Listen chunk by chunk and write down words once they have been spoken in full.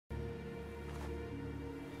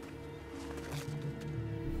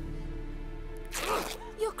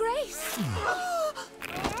Grace!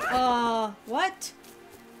 What?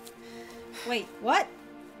 Wait, what?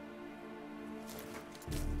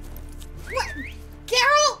 What?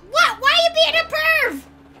 Carol? What? Why are you being a perv?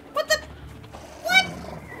 What the? What?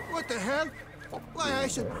 What the hell? Why, I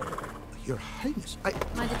said... Your Highness,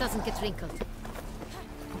 Mind it doesn't get wrinkled.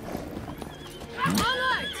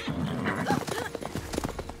 Alert!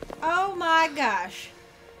 Oh my gosh.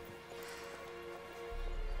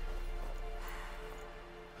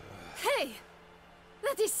 Hey!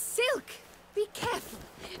 That is silk! Be careful!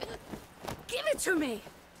 Give it to me!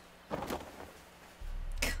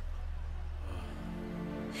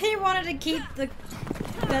 He wanted to keep the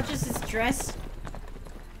Duchess's dress.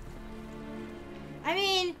 I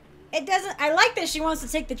mean, it doesn't... I like that she wants to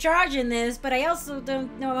take the charge in this, but I also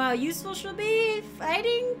don't know how useful she'll be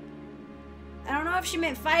fighting. I don't know if she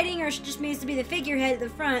meant fighting or she just means to be the figurehead at the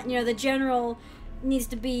front. You know, the general needs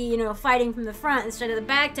to be, you know, fighting from the front instead of the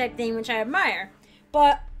back tech thing, which I admire.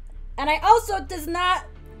 But, and I also does not...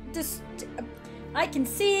 I can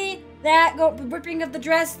see that ripping of the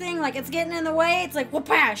dress thing, like it's getting in the way. It's like,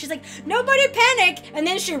 whoop-ah. She's like, nobody panic! And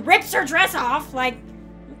then she rips her dress off. Like,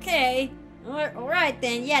 okay. Alright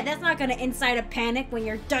then. Yeah, that's not gonna incite a panic when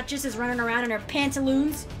your Duchess is running around in her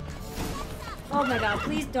pantaloons. Oh my god,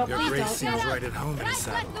 please don't, Your please Grace don't. seems right at home in a Right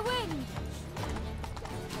saddle. like the wind!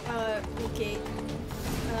 Okay.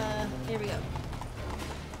 Here we go.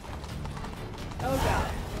 Oh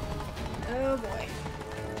god. Oh boy.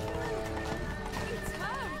 It's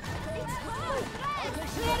her! It's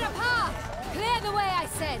her! Clear the path! Clear the way, I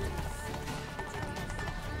said!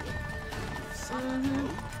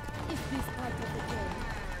 If this part of the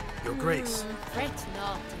game. Your Grace. Fret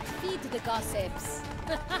not and feed the gossips.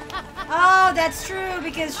 Oh, that's true,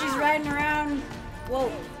 because she's riding around. Whoa.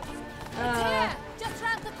 Here, just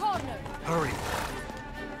round the corner. Hurry.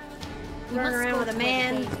 Running around with a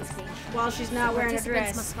man while she's not wearing a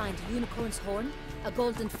Participants dress. must find a unicorn's horn, a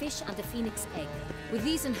golden fish, and a phoenix egg. With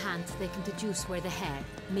these in hand, they can deduce where the hare,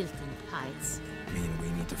 Milton, hides. Mean we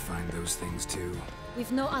need to find those things too.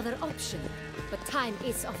 We've no other option, but time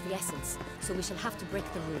is of the essence, so we shall have to break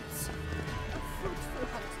the rules.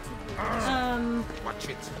 Watch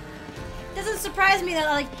it. Doesn't surprise me that,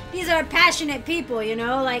 like, these are passionate people, you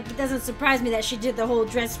know? Like, it doesn't surprise me that she did the whole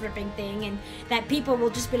dress ripping thing and that people will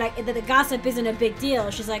just be like, that the gossip isn't a big deal.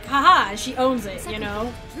 She's like, haha, and she owns it, you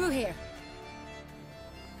know? Through here.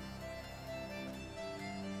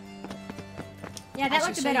 Yeah, that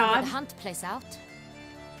looked a bit odd. The hunt plays out.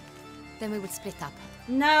 Then we will split up.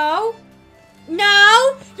 No!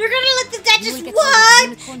 No! You're gonna let the Duchess what?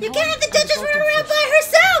 You can't let the Duchess run around by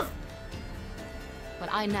herself! But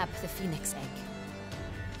I nab the phoenix egg.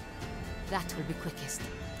 That will be quickest.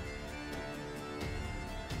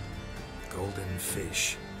 Golden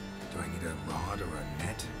fish. Do I need a rod or a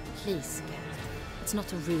net? Please, Gareth. It's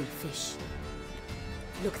not a real fish.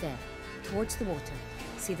 Look there, towards the water.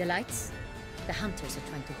 See the lights? The hunters are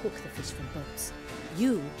trying to hook the fish from boats.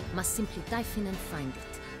 You must simply dive in and find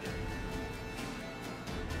it.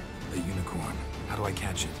 The unicorn. How do I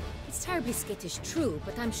catch it? It's terribly skittish, true,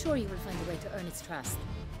 but I'm sure you will find a way to earn its trust.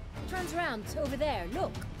 It turns around, over there,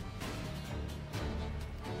 look.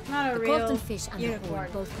 Not a The real golden fish and the unicorn. horn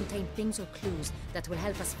both contain things or clues that will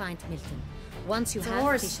help us find Milton. Once you It's a have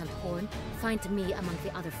horse. fish and horn, find me among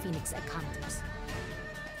the other phoenix egg hunters.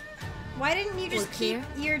 Why didn't you All just keep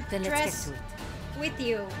clear? your Then let's dress get to it. with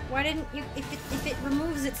you? Why didn't you, if it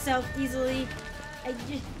removes itself easily,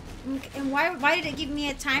 and why did it give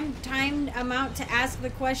me a timed amount to ask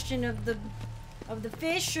the question of the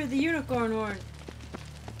fish or the unicorn horn?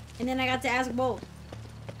 And then I got to ask both.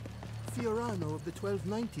 Fiorano of the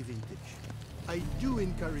 1290 vintage. I do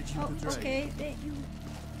encourage you Oh, to try. okay. You,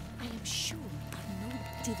 I am sure, are no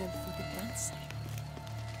divil for the dancing.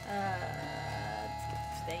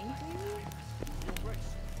 Thank you.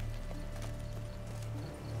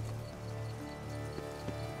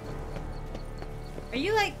 Are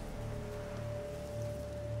you like...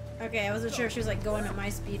 Okay, I wasn't sure if she was like going at my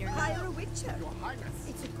speed or not. Hire a witcher.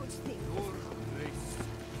 It's a good thing.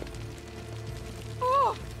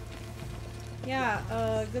 Oh! Yeah,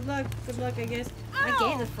 good luck, I guess. My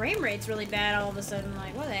game, the frame rate's really bad all of a sudden,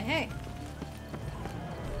 like, what the heck?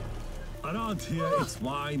 Around here, it's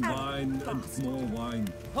wine, and more wine.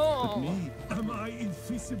 But me, am I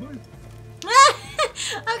invisible?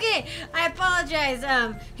 Okay, I apologize.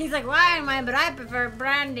 He's like, why am I? But I prefer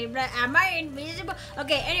brandy. Am I invisible?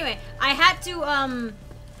 Okay, anyway, I had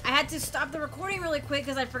to stop the recording really quick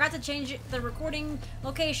because I forgot to change the recording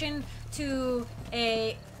location to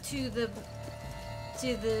the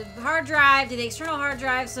hard drive, to the external hard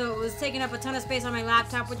drive. So it was taking up a ton of space on my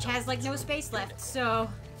laptop, which has like no space left. So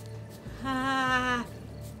Ah.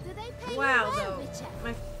 Do they pay Wow, you well, though. Richard?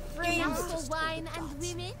 My Enough frames. for wine and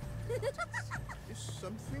women? Is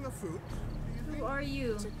something afoot? Who are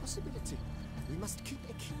you? It's a possibility. We must keep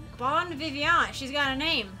a keen. Bon Vivant. She's got a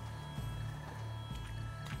name.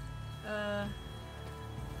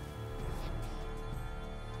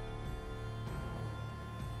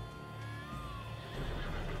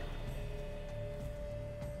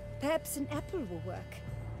 Perhaps an apple will work.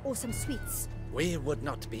 Or some sweets. We would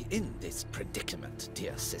not be in this predicament,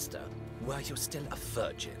 dear sister, were you still a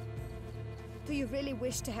virgin. Do you really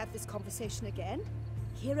wish to have this conversation again?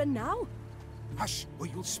 Here and now? Hush, or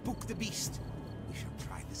you'll spook the beast. We shall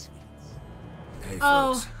try the sweets. Hey,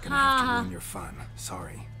 Oh, folks. Gonna have to ha. ruin your fun.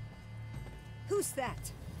 Sorry. Who's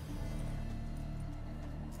that?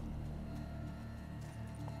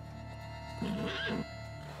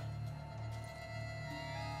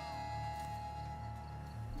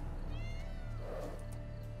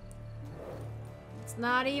 It's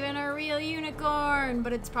not even a real unicorn,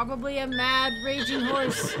 but it's probably a mad raging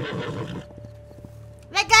horse.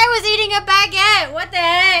 That guy was eating a baguette. What the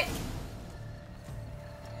heck?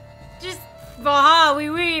 Just Vaha,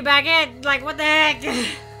 wee baguette. Like what the heck?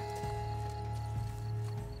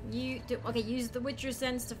 Okay, use the Witcher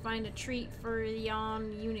sense to find a treat for the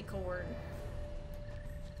unicorn.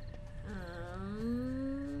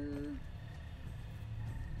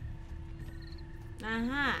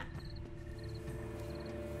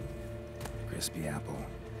 Crispy apple.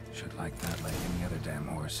 Should like that like any other damn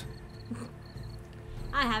horse.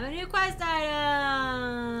 I have a new quest item.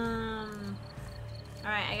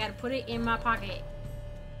 Alright, I gotta put it in my pocket.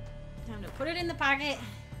 Time to put it in the pocket.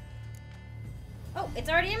 Oh, it's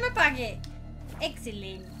already in my pocket.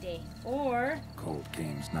 Excellent. Or Cold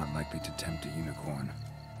game's not likely to tempt a unicorn.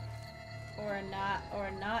 a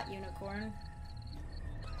not unicorn.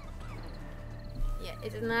 Yeah,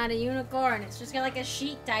 it's not a unicorn. It's just got like a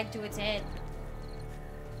sheet tied to its head.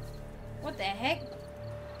 What the heck?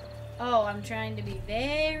 Oh, I'm trying to be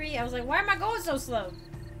very... I was like, why am I going so slow?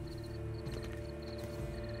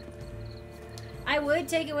 I would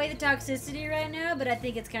take away the toxicity right now, but I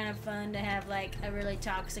think it's kind of fun to have like a really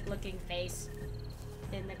toxic looking face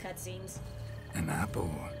in the cutscenes. An apple.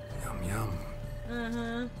 Yum yum.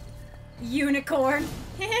 Uh-huh. Unicorn.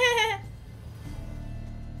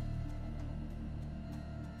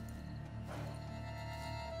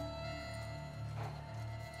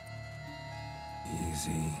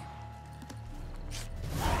 Easy.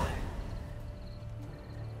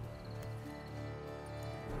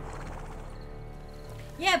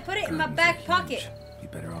 Yeah, put it in my Gardens back are huge. pocket. Be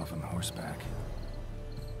better off on horseback.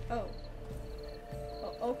 Oh.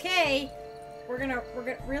 Okay. We're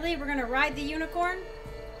gonna ride the unicorn?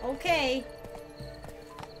 Okay.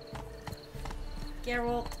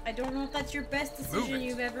 Geralt, I don't know if that's your best decision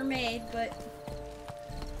you've ever made, but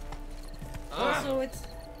also it's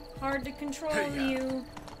hard to control you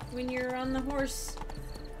when you're on the horse.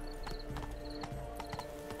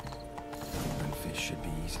 Open fish should be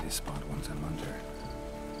easy to spot once I'm under.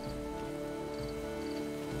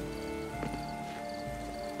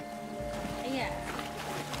 Yeah.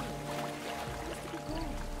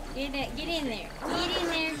 Get in there. Get in there.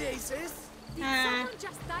 Did someone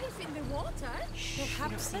just dive in the water?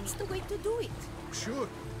 Perhaps that's the way to do it. Sure,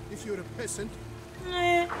 if you're a peasant.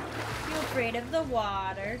 You're afraid of the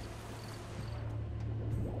water.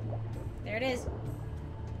 There it is.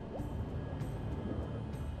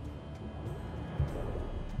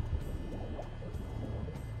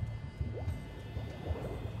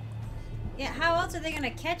 Yeah, how else are they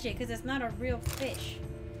gonna catch it? Because it's not a real fish.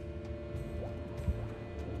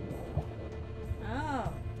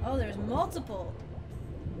 Oh. Oh, there's multiple.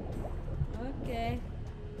 Okay.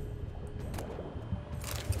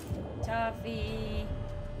 Toffee.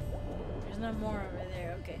 There's no more over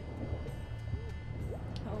there. Okay.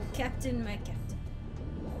 Oh, Captain, my Captain.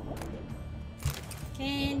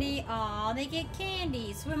 Candy. Aw, they get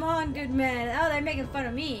candy. Swim on, good man. Oh, they're making fun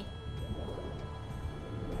of me.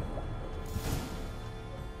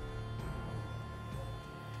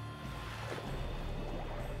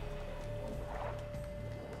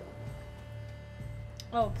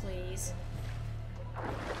 Oh, please.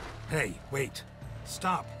 Hey, wait.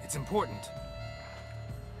 Stop. It's important.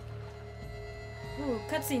 Ooh,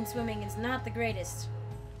 cutscene swimming is not the greatest.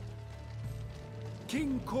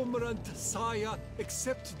 King Cormorant, sire,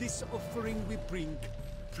 accept this offering we bring.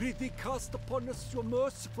 Prithee cast upon us your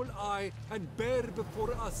merciful eye, and bear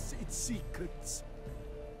before us its secrets.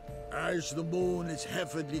 As the moon its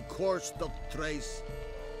heavenly course doth trace,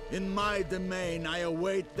 in my domain I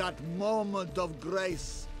await that moment of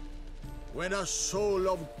grace, when a soul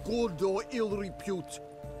of good or ill repute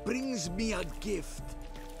brings me a gift,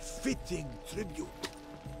 fitting tribute.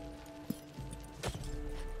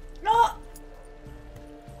 No!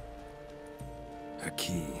 A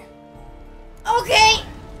key. Okay!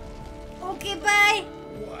 Okay, bye!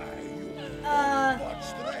 Why, you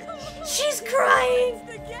stretch? She's crying!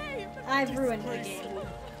 The game. I've ruined the game.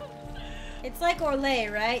 It's like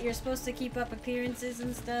Orlais, right? You're supposed to keep up appearances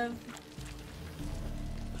and stuff.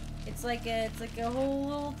 It's like a whole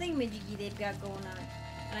little thingamajiggy they've got going on.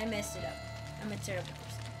 And I messed it up. I'm a terrible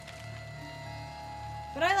person.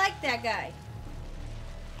 But I like that guy.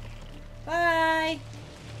 Bye!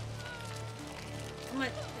 Come on.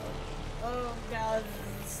 Oh god,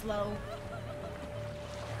 this is slow.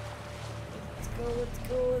 Let's go, let's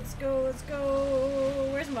go, let's go, let's go.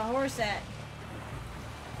 Where's my horse at?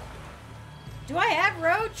 Do I have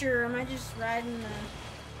Roach, or am I just riding the...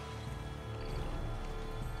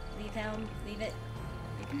 Leave him, leave it.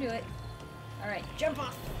 You can do it. Alright, jump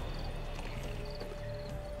off.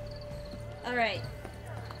 Alright.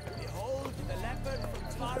 Behold the leopard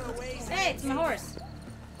from far away. Hey, it's my horse.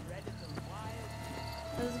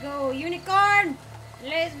 Let's go, unicorn!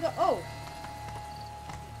 Let's go. Oh!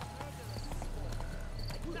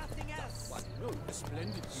 Nothing else.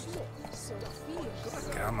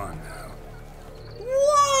 Come on now.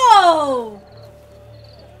 Whoa!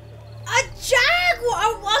 A jaguar!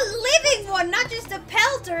 A living one, not just a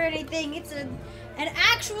pelt or anything. It's an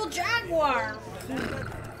actual jaguar.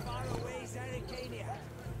 Far away Zericania.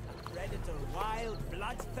 A predator, wild,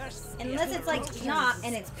 bloodthirsty. Unless it's like not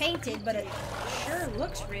and it's painted, but it sure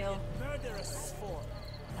looks real. Murderous form,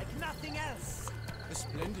 like nothing else. A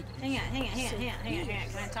splendid Hang on.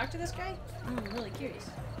 Can I talk to this guy? I'm really curious.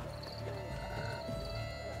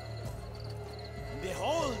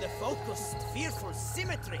 Behold the focused, fearful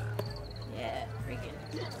symmetry. Yeah, freaking.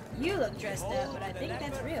 You look dressed up, but I think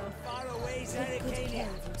that's real. Far away Zericania.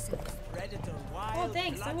 Predator, wild, Oh,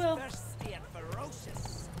 thanks, I will. bloodthirsty and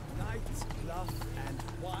ferocious. Knights, bluff, and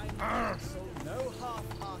wine. So no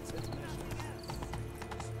half-hearted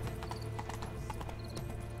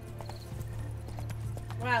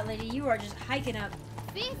Wow, lady, you are just hiking up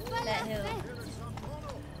that hill.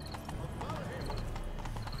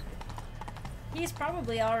 He's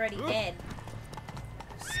probably already dead.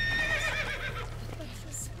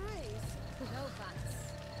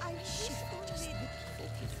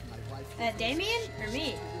 Damien? Or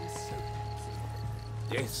me?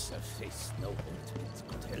 Yes, a face no ointment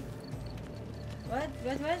could help.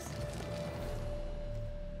 What?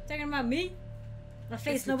 Talking about me? My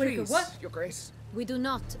face If you nobody could please, what? Your Grace. We do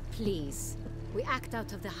not please. We act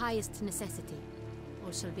out of the highest necessity.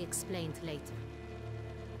 All shall be explained later.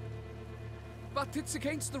 But it's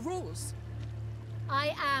against the rules.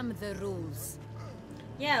 I am the rules.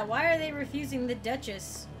 Yeah, why are they refusing the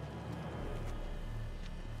Duchess?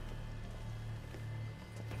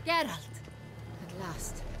 Geralt! At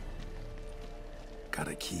last. Got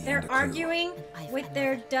a key and a They're clue. arguing I've with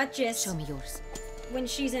their another. Duchess Show me yours. when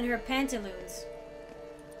she's in her pantaloons.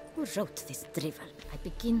 Who wrote this drivel? I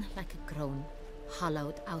begin like a groan,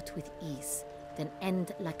 hollowed out with ease, then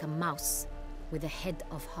end like a mouse with a head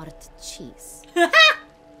of hard cheese.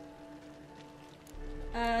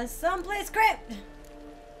 Someplace crypt.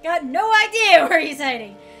 Got no idea where he's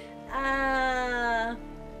hiding. I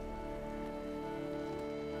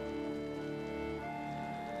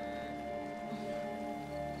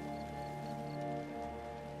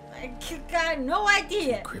got no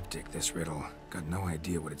idea. Cryptic, this riddle. Got no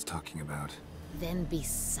idea what it's talking about. Then be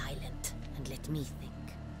silent and let me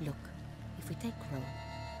think. Look, if we take Rome,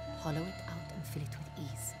 hollow it out and fill it with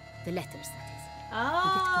ease. The letters, that is.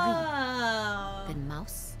 Oh. Then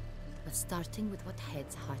mouse, but starting with what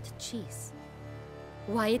heads heart cheese.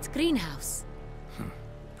 Why, it's greenhouse.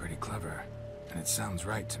 Pretty clever. And it sounds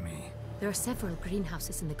right to me. There are several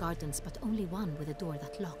greenhouses in the gardens, but only one with a door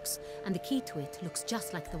that locks. And the key to it looks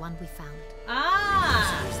just like the one we found.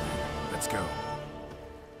 Ah. Let's go.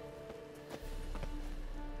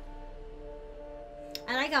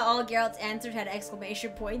 I like how all Geralt's answers had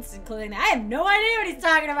exclamation points, including that. I have no idea what he's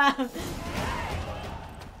talking about.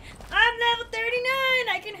 I'm level 39.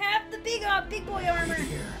 I can have the big boy armor.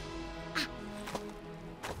 Here.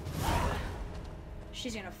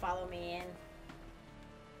 She's gonna follow me in.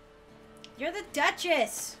 You're the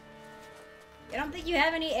Duchess. I don't think you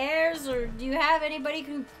have any heirs, or do you have anybody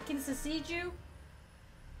who can succeed you?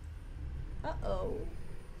 Uh-oh.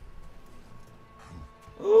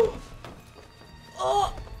 Oh!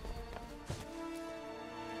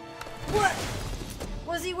 What?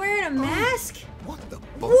 Was he wearing a mask? What the?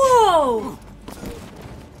 Whoa!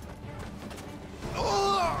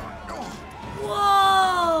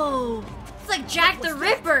 Whoa! It's like Jack the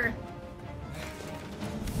Ripper.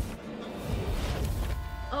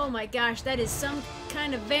 my gosh, that is some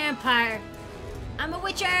kind of vampire. I'm a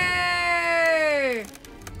witcher!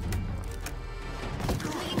 Look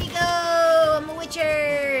at me go! I'm a witcher!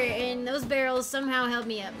 And those barrels somehow held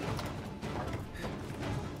me up.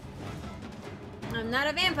 I'm not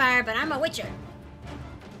a vampire, but I'm a witcher.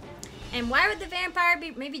 And why would the vampire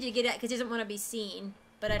be... Maybe to get at... Because he doesn't want to be seen.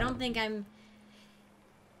 But I don't think I'm...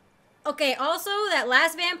 Okay, also, that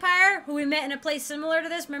last vampire who we met in a place similar to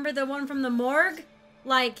this, remember the one from the morgue?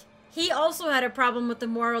 Like, he also had a problem with the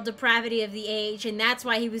moral depravity of the age, and that's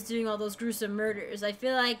why he was doing all those gruesome murders. I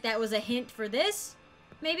feel like that was a hint for this,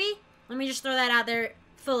 maybe? Let me just throw that out there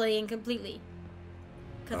fully and completely.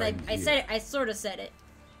 Because I said it, I sort of said it.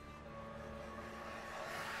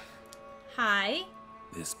 Hi.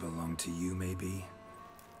 This belonged to you, maybe?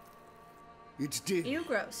 It did. Ew,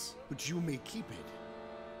 gross. But you may keep it.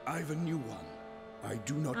 I've a new one. I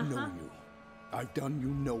do not know you. I've done you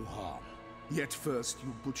no harm. Yet first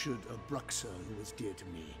you butchered a Bruxer who was dear to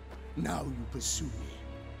me. Now you pursue me.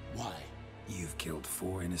 Why? You've killed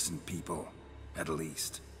 4 innocent people, at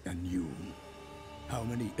least. And you? How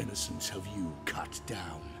many innocents have you cut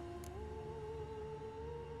down?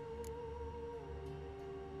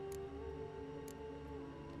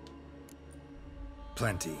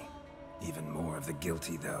 Plenty. Even more of the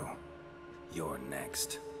guilty, though. You're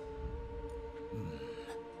next.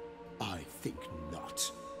 I think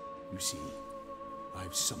not. You see,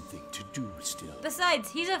 I've something to do still. Besides,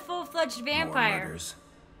 he's a full-fledged vampire. More murders.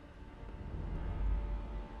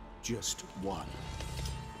 Just one.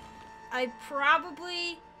 I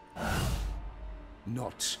probably...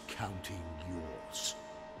 Not counting yours.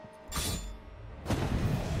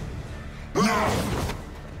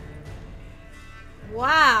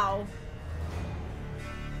 Wow.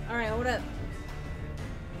 Alright, hold up.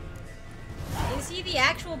 Is he the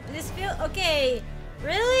actual... This feel... Okay.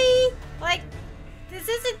 Really? Like, this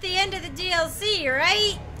isn't the end of the DLC,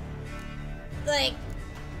 right? Like,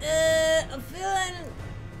 I'm feeling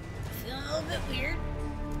a little bit weird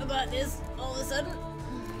about this all of a sudden.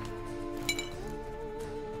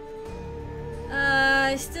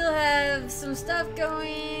 I still have some stuff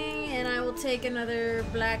going, and I will take another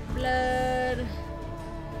black blood.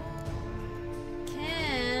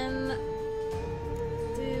 Can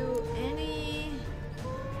do any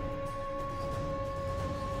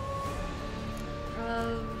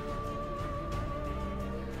of...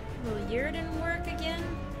 Will Yurden work again?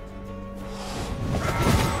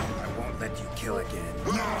 I won't let you kill again.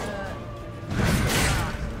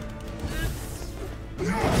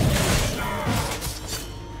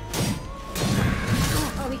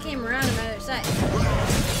 Oh, he came around on the other side.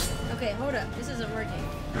 Okay, hold up. This isn't working.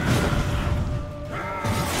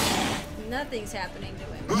 Nothing's happening to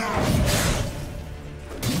him.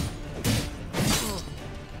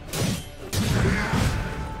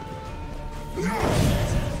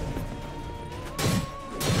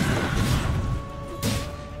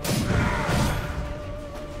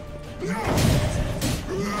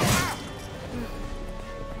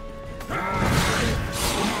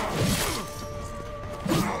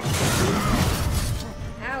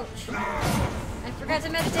 Ouch. I forgot to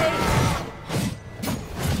meditate.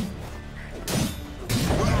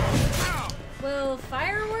 Will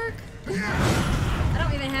fire work? I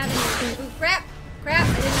don't even have any. Ooh, crap! Crap! I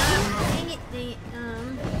did not. Dang it! Dang it!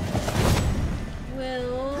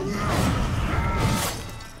 Will.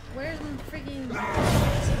 Where's my freaking?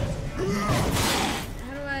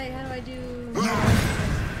 How do I do?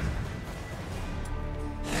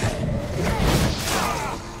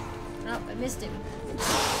 Oh, I missed him. I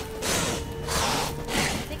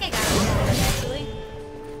think I got him actually.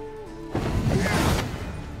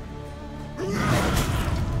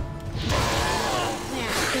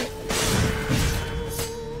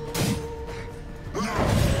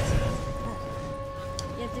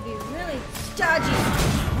 You have to be really dodgy.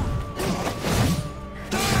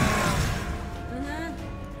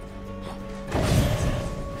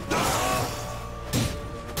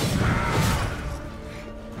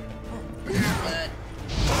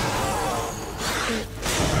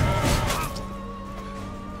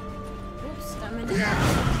 Oops, I'm into that.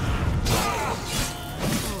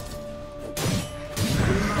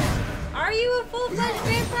 Are you a full-fledged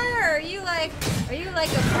vampire, or are you like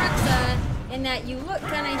a Bruxa in that you look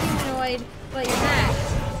kind of humanoid, but you're not?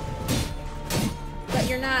 But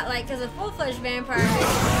you're not like, because a full-fledged vampire makes you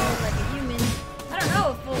look like a human. I don't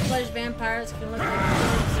know if full-fledged vampires can look like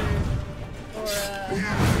humans or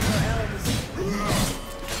elves.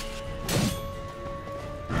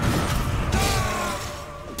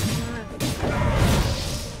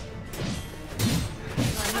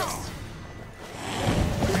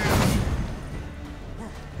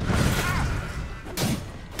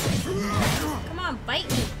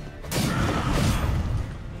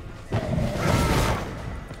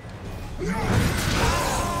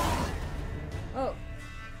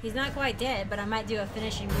 He's not quite dead, but I might do a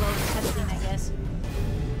finishing blow cutscene, I guess.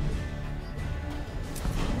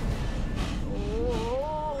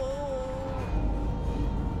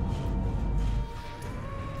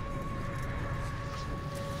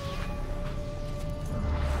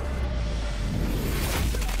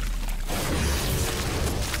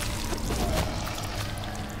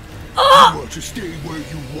 You want to stay where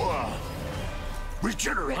you are.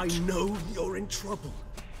 Regenerate. I know you're in trouble.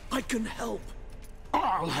 I can help.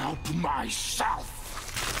 I'll help myself.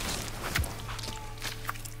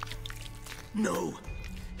 No,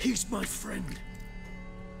 he's my friend.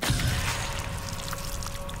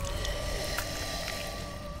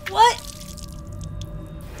 What?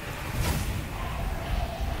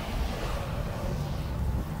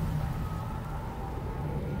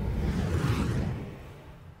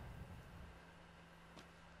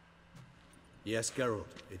 Yes, Geralt,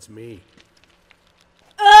 it's me.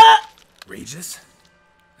 Regis?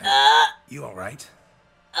 You alright?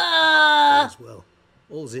 All's well.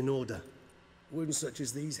 All's in order. Wounds such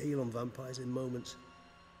as these heal on vampires in moments.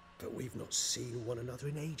 But we've not seen one another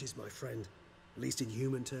in ages, my friend. At least in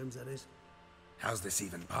human terms, that is. How's this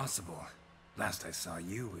even possible? Last I saw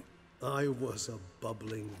you... I was a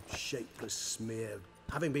bubbling, shapeless smear,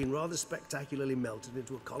 having been rather spectacularly melted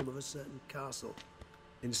into a column of a certain castle.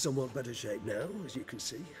 In somewhat better shape now, as you can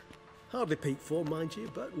see. Hardly peak form, mind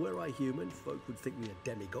you, but were I human, folk would think me a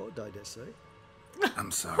demigod, I dare say.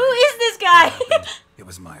 I'm sorry. Who is this guy? It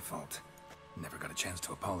was my fault. Never got a chance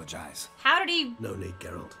to apologize. How did he... No need,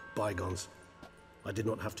 Geralt. Bygones. I did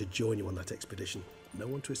not have to join you on that expedition. No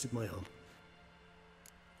one twisted my arm.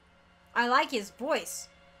 I like his voice.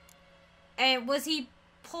 And was he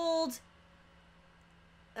pulled...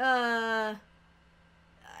 Did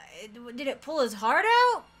it pull his heart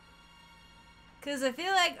out? Because I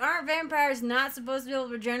feel like, aren't vampires not supposed to be able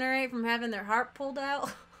to regenerate from having their heart pulled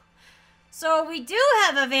out? So we do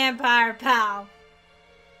have a vampire pal.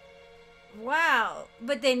 Wow.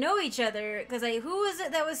 But they know each other. Because who was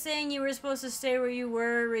it that was saying you were supposed to stay where you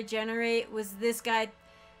were, regenerate? Was this guy,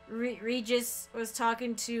 Regis, was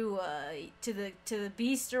talking to the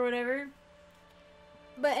beast or whatever?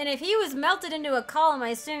 But, and if he was melted into a column, I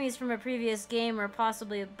assume he's from a previous game or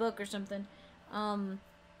possibly a book or something.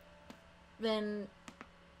 Then,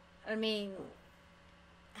 I mean,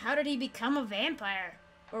 how did he become a vampire?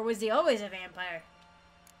 Or was he always a vampire?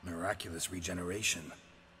 Miraculous regeneration.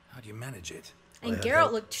 How do you manage it? And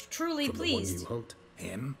Geralt looked truly pleased. The one you hunt.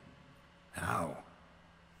 Him? How?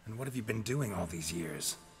 And what have you been doing all these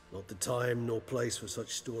years? Not the time nor place for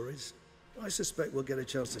such stories. I suspect we'll get a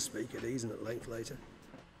chance to speak at ease and at length later.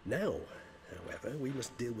 Now, however, we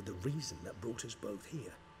must deal with the reason that brought us both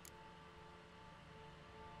here.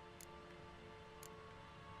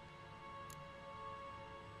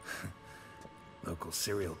 Local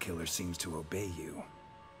serial killer seems to obey you.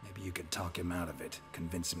 Maybe you could talk him out of it,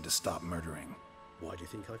 convince him to stop murdering. Why do you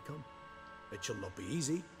think I've come? It shall not be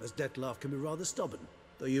easy, as Dettlaff can be rather stubborn.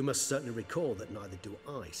 Though you must certainly recall that neither do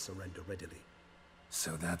I surrender readily.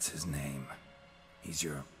 So that's his name. He's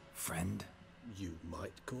your friend? You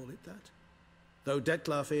might call it that. Though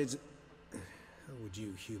Dettlaff is... how would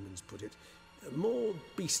you humans put it? More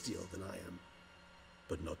bestial than I am.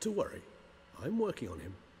 But not to worry. I'm working on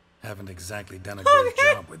him. Haven't exactly done a great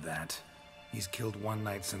job with that. He's killed one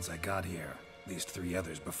knight since I got here. At least 3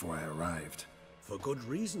 others before I arrived. For good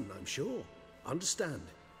reason, I'm sure. Understand,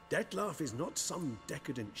 Dettlaff is not some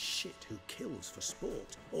decadent shit who kills for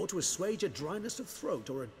sport, or to assuage a dryness of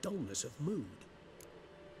throat or a dullness of mood.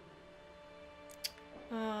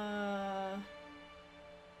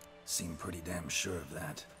 Seem pretty damn sure of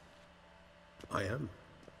that. I am,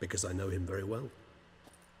 because I know him very well.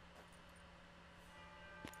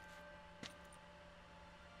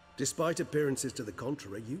 Despite appearances to the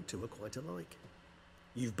contrary, you two are quite alike.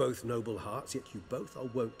 You've both noble hearts, yet you both are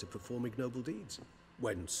wont to perform ignoble deeds.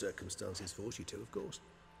 When circumstances force you to, of course.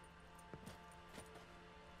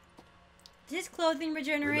 Does clothing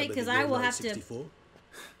regenerate? Because I will have to...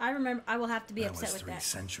 I remember, I will have to be upset with that. That was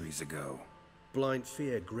 3 centuries ago. Blind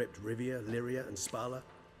fear gripped Rivia, Lyria, and Spala.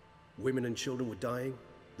 Women and children were dying.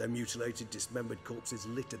 Their mutilated, dismembered corpses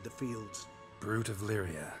littered the fields. Brute of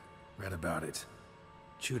Lyria. Read about it.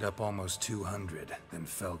 Chewed up almost 200, then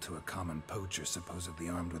fell to a common poacher supposedly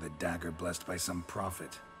armed with a dagger blessed by some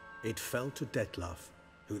prophet. It fell to Dettlaff,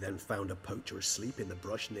 who then found a poacher asleep in the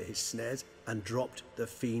brush near his snares and dropped the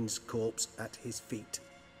fiend's corpse at his feet.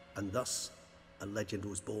 And thus, a legend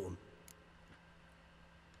was born.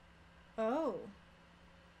 Oh.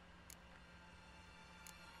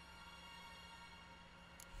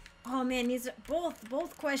 Oh man, these are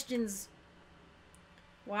both questions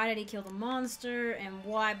Why did he kill the monster, and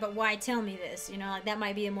why? But why tell me this? You know, like that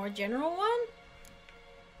might be a more general one.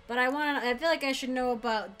 But I feel like I should know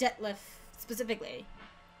about Detlef specifically.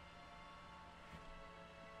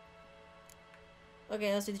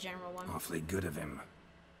 Okay, let's do the general one. Awfully good of him.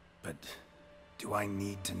 But do I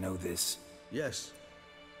need to know this? Yes.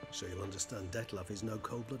 So you'll understand Detlef is no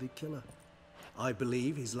cold-blooded killer. I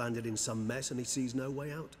believe he's landed in some mess and he sees no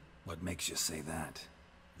way out. What makes you say that?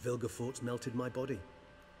 Vilgefortz melted my body.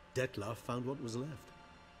 Detlef found what was left.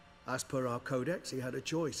 As per our codex, he had a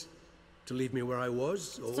choice. To leave me where I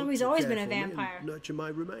was, or so he's to always care been a for me vampire. and nurture my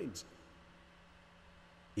remains.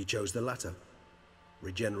 He chose the latter.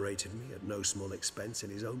 Regenerated me at no small expense in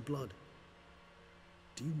his own blood.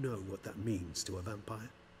 Do you know what that means to a vampire?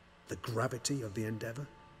 The gravity of the endeavor?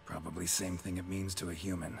 Probably same thing it means to a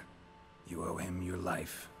human. You owe him your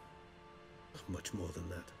life. Much more than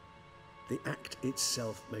that. The act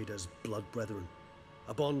itself made us blood brethren.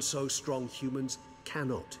 A bond so strong humans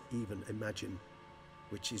cannot even imagine.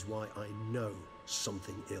 Which is why I know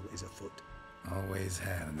something ill is afoot. Always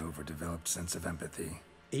had an overdeveloped sense of empathy.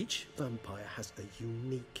 Each vampire has a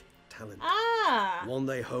unique talent. Ah! One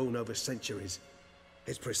they hone over centuries.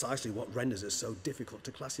 It's precisely what renders us so difficult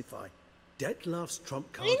to classify. Detlef's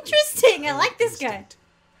trump card. Interesting! I like this guy.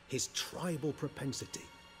 His tribal propensity.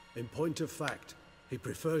 In point of fact, he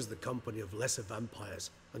prefers the company of lesser vampires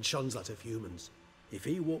and shuns that of humans. If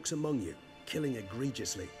he walks among you, killing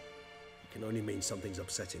egregiously, it can only mean something's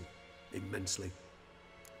upset him immensely.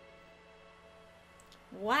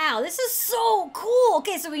 Wow, this is so cool!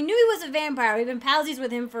 Okay, so we knew he was a vampire. We've been palsies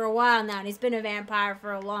with him for a while now, and he's been a vampire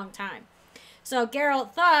for a long time. So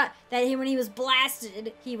Geralt thought that when he was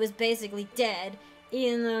blasted, he was basically dead,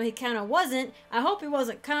 even though he kind of wasn't. I hope he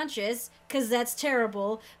wasn't conscious, because that's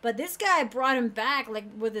terrible. But this guy brought him back, like,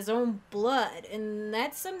 with his own blood. And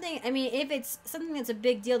that's something, I mean, if it's something that's a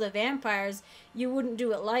big deal to vampires, you wouldn't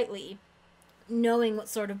do it lightly, knowing what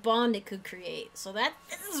sort of bond it could create. So this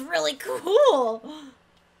is really cool!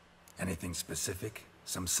 Anything specific?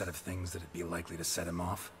 Some set of things that'd be likely to set him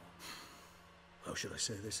off? How should I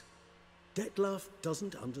say this? Detlef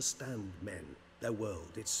doesn't understand men, their world,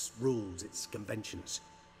 its rules, its conventions.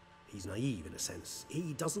 He's naive in a sense.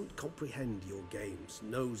 He doesn't comprehend your games,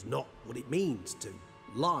 knows not what it means to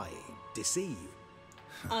lie, deceive.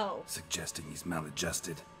 Oh. Suggesting he's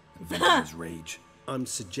maladjusted and venting his rage. I'm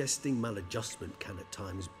suggesting maladjustment can at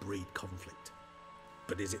times breed conflict.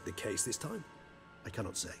 But is it the case this time? I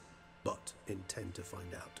cannot say, but intend to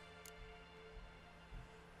find out.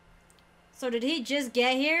 So did he just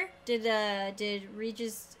get here? Did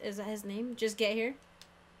Regis, is that his name, just get here?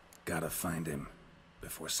 Gotta find him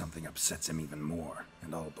before something upsets him even more,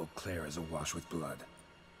 and all Beauclair is awash with blood.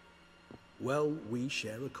 Well, we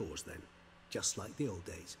share a cause then, just like the old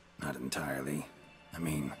days. Not entirely. I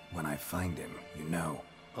mean, when I find him, you know.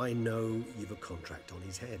 I know you've a contract on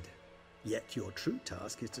his head. Yet your true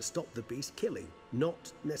task is to stop the beast killing,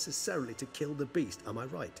 not necessarily to kill the beast, am I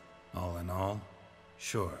right? All in all,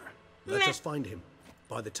 sure. Let us find him.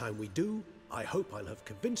 By the time we do, I hope I'll have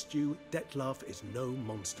convinced you Detlef is no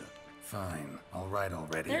monster. Fine, all right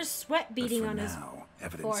already. There's sweat beading on his now,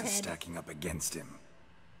 evidence forehead. is stacking up against him.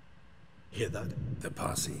 Hear that? The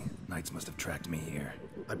posse. Knights must have tracked me here.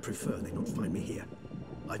 I prefer they not find me here.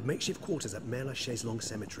 I've makeshift quarters at Mère Lachaise Long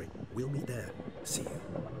Cemetery. We'll meet there. See you.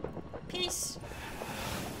 Peace.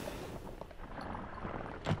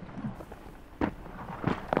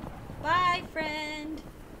 Bye, friend.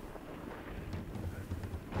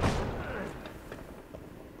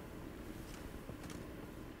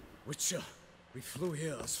 Witcher, we flew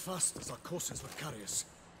here as fast as our courses would carry us.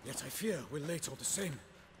 Yet I fear we're late all the same.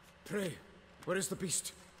 Pray, where is the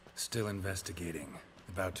beast? Still investigating.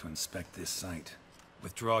 About to inspect this site.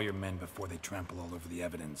 Withdraw your men before they trample all over the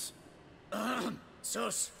evidence.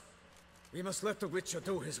 Sirs, we must let the Witcher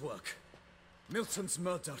do his work. Milton's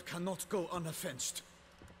murder cannot go unavenged.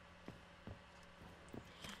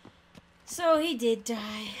 So he did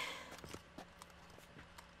die.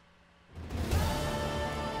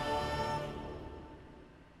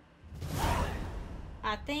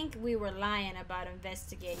 I think we were lying about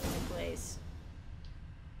investigating the place.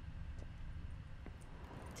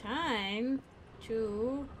 Time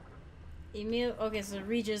to Emil. Okay, so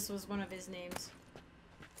Regis was one of his names.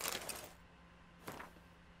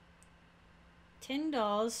 10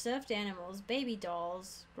 dolls, stuffed animals, baby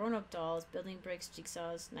dolls, grown-up dolls, building bricks,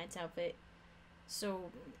 jigsaws, knight's outfit.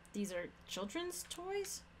 So these are children's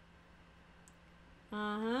toys?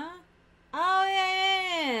 Uh-huh. Oh,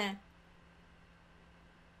 yeah.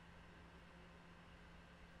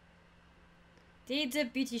 Deeds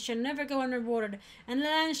of beauty shall never go unrewarded, and the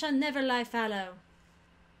land shall never lie fallow.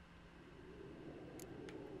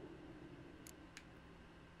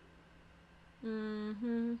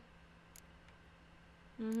 Mm-hmm.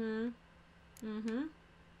 Mm-hmm. Mm-hmm.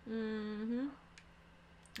 Mm-hmm.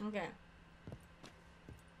 Okay.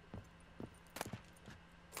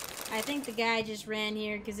 I think the guy just ran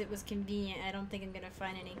here because it was convenient. I don't think I'm gonna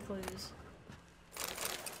find any clues.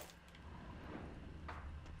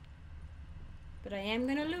 But I am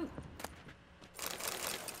gonna loot.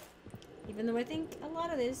 Even though I think a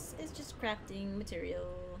lot of this is just crafting material.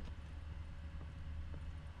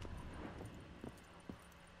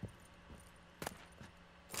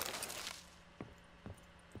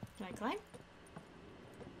 Can I climb?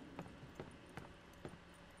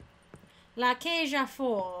 La cage à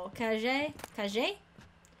faux. Cage? Cage?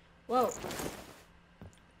 Whoa.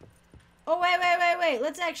 Oh, wait.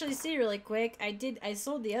 Let's actually see really quick. I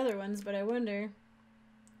sold the other ones, but I wonder.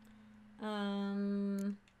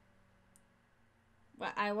 Well,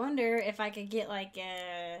 I wonder if I could get like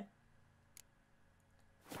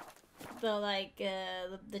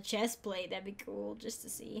the chest plate. That'd be cool just to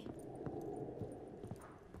see.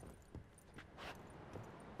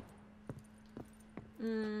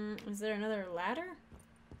 Is there another ladder?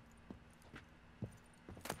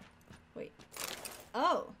 Wait.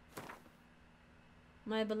 Oh.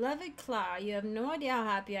 My beloved Clara, you have no idea how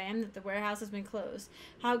happy I am that the warehouse has been closed.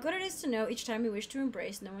 How good it is to know each time we wish to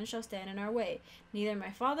embrace, no one shall stand in our way. Neither my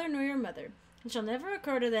father nor your mother. It shall never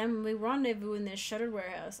occur to them when we rendezvous in this shuttered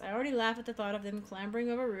warehouse. I already laugh at the thought of them clambering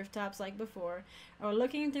over rooftops like before, or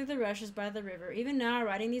looking through the rushes by the river. Even now,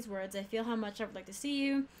 writing these words, I feel how much I would like to see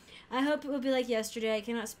you. I hope it will be like yesterday. I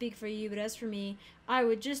cannot speak for you, but as for me, I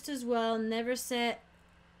would just as well never set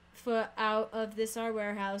foot out of this our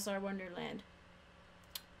warehouse, our wonderland.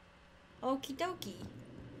 Okie dokie.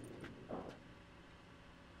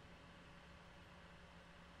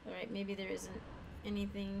 Alright, maybe there isn't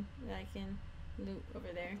anything that I can loot over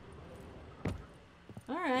there.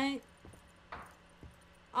 Alright.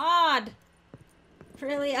 Odd!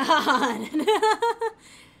 Really odd!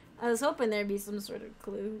 I was hoping there'd be some sort of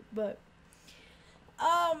clue, but...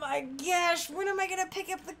 Oh my gosh, when am I gonna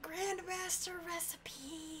pick up the Grandmaster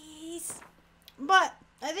recipes? But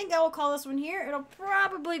I think I will call this one here. It'll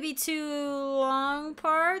probably be 2 long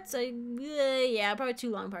parts. Yeah, probably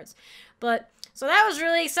 2 long parts. But, so that was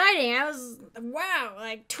really exciting. I was, wow,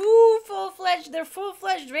 like 2 they're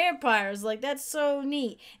full-fledged vampires. Like, that's so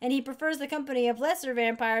neat. And he prefers the company of lesser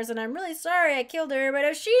vampires, and I'm really sorry I killed her, but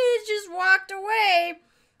if she had just walked away,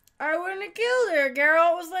 I wouldn't have killed her.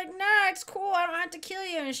 Geralt was like, nah, it's cool, I don't have to kill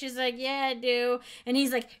you. And she's like, yeah, I do. And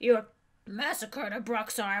he's like, you massacred a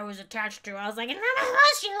Bruxar I was attached to. I was like, none of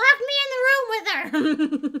us, she locked me in the room with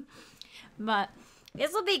her. But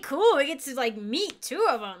this will be cool. We get to like meet 2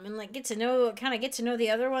 of them and like get to know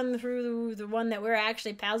the other one through the one that we're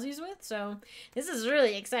actually palsies with. So this is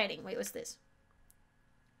really exciting. Wait, what's this?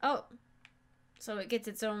 Oh, so it gets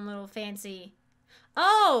its own little fancy.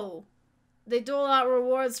 Oh, they dole out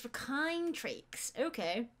rewards for kind traits.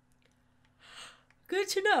 Okay, good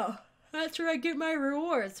to know. That's where I get my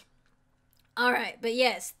rewards. Alright, but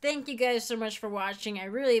yes, thank you guys so much for watching. I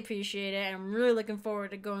really appreciate it. I'm really looking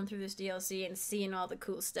forward to going through this DLC and seeing all the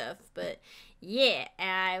cool stuff. But yeah,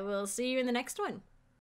 I will see you in the next one.